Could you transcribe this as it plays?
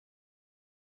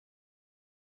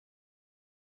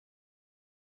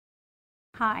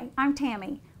Hi, I'm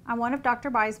Tammy. I'm one of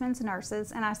Dr. Biesman's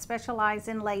nurses and I specialize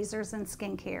in lasers and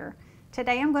skincare.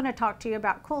 Today I'm going to talk to you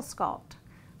about CoolSculpt.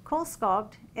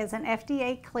 CoolSculpt is an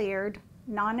FDA cleared,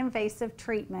 non-invasive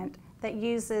treatment that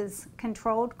uses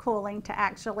controlled cooling to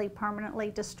actually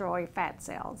permanently destroy fat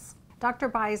cells.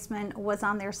 Dr. Biesman was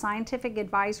on their scientific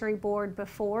advisory board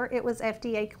before it was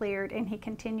FDA cleared, and he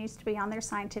continues to be on their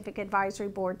scientific advisory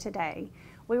board today.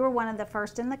 We were one of the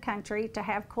first in the country to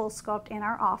have CoolSculpt in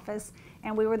our office,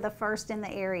 and we were the first in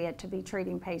the area to be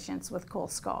treating patients with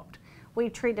CoolSculpt.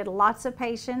 We've treated lots of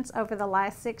patients over the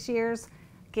last 6 years,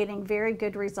 getting very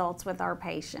good results with our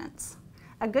patients.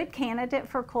 A good candidate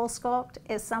for CoolSculpt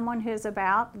is someone who's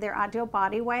about their ideal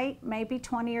body weight, maybe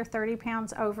 20 or 30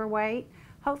 pounds overweight.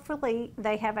 Hopefully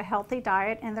they have a healthy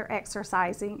diet and they're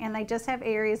exercising, and they just have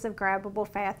areas of grabbable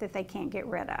fat that they can't get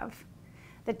rid of.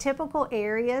 The typical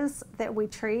areas that we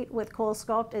treat with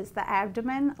CoolSculpt is the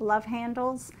abdomen, love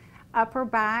handles, upper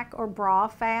back or bra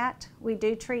fat. We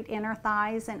do treat inner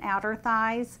thighs and outer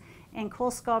thighs, and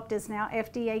CoolSculpt is now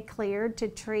FDA cleared to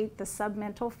treat the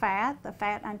submental fat, the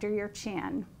fat under your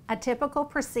chin. A typical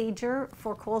procedure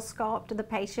for CoolSculpt, the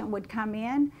patient would come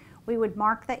in, we would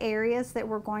mark the areas that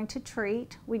we're going to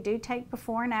treat. We do take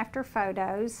before and after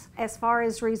photos. As far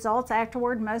as results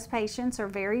afterward, most patients are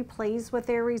very pleased with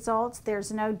their results.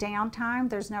 There's no downtime,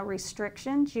 there's no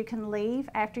restrictions. You can leave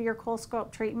after your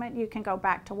CoolSculpt treatment. You can go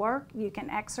back to work, you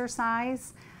can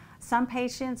exercise. Some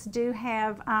patients do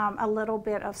have a little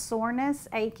bit of soreness,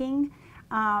 aching.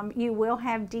 You will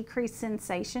have decreased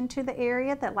sensation to the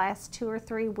area that lasts 2 or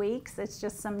 3 weeks. It's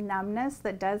just some numbness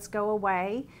that does go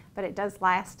away, but it does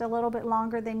last a little bit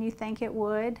longer than you think it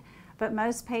would. But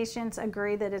most patients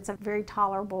agree that it's a very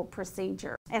tolerable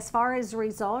procedure. As far as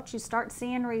results, you start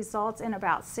seeing results in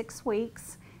about 6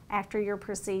 weeks after your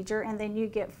procedure, and then you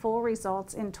get full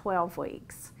results in 12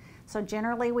 weeks. So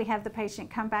generally we have the patient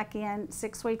come back in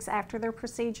 6 weeks after their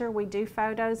procedure. We do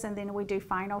photos, and then we do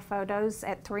final photos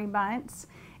at 3 months,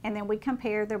 and then we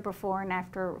compare their before and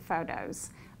after photos.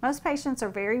 Most patients are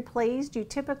very pleased. You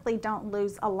typically don't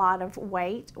lose a lot of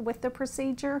weight with the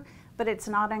procedure, but it's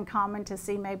not uncommon to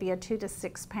see maybe a 2 to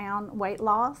 6 pound weight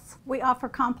loss. We offer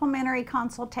complimentary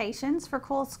consultations for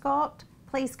CoolSculpt.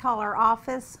 Please call our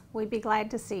office. We'd be glad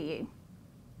to see you.